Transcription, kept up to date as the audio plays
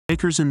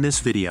In this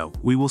video,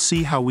 we will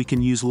see how we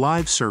can use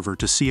Live Server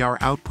to see our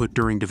output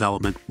during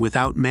development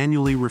without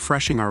manually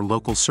refreshing our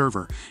local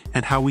server,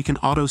 and how we can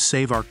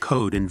auto-save our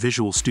code in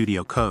Visual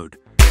Studio Code.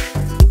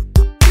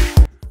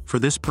 For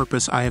this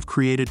purpose, I have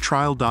created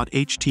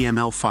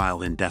trial.html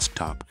file in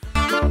desktop.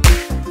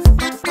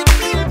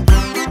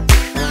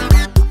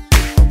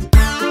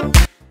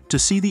 To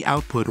see the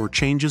output or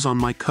changes on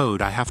my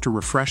code, I have to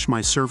refresh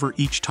my server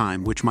each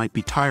time, which might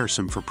be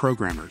tiresome for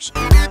programmers.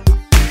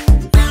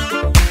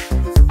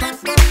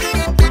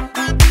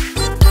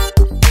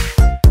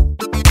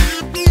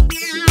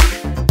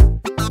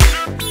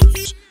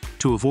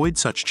 To avoid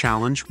such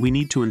challenge, we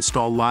need to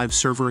install Live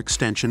Server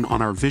extension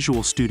on our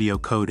Visual Studio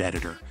Code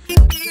editor.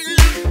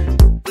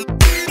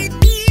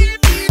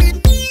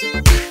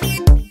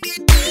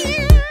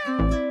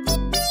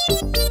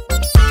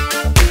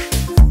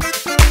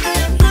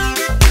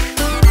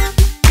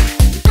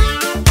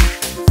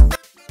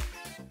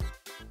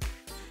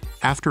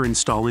 After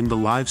installing the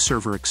Live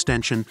Server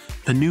extension,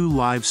 a new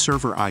Live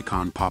Server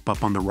icon pop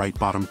up on the right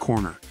bottom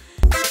corner.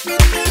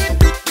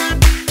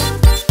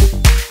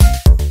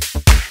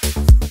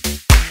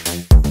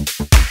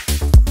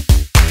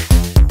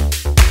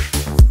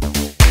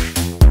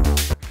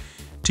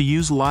 To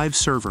use Live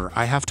Server,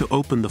 I have to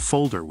open the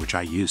folder which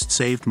I used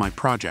saved my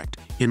project,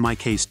 in my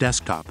case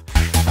desktop.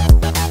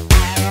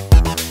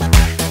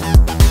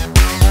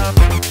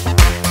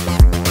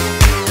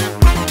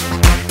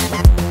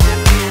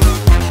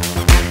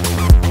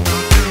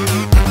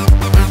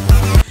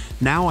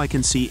 Now I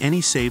can see any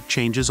saved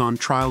changes on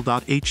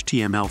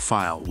trial.html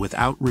file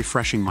without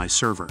refreshing my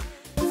server.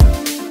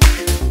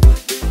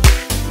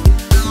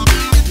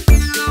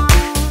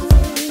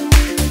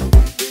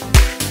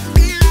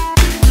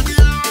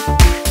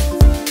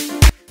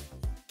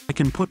 I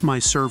can put my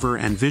server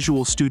and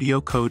Visual Studio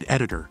Code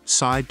editor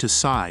side to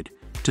side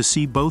to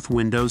see both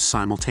windows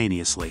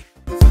simultaneously.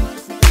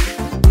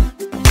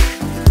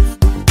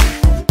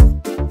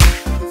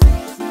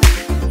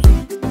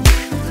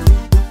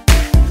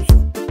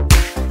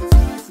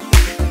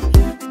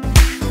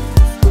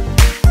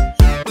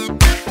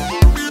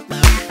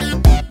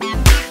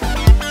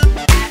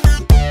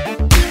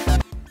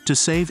 To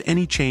save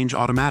any change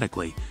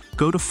automatically,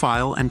 go to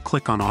File and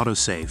click on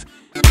Autosave.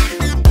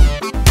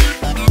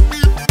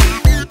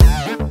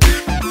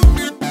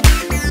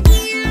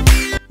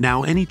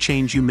 Now any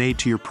change you made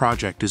to your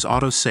project is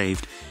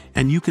auto-saved,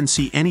 and you can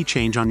see any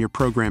change on your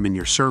program in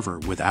your server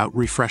without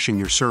refreshing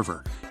your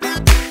server.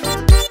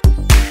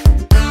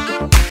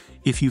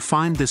 If you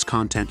find this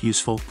content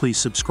useful, please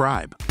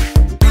subscribe.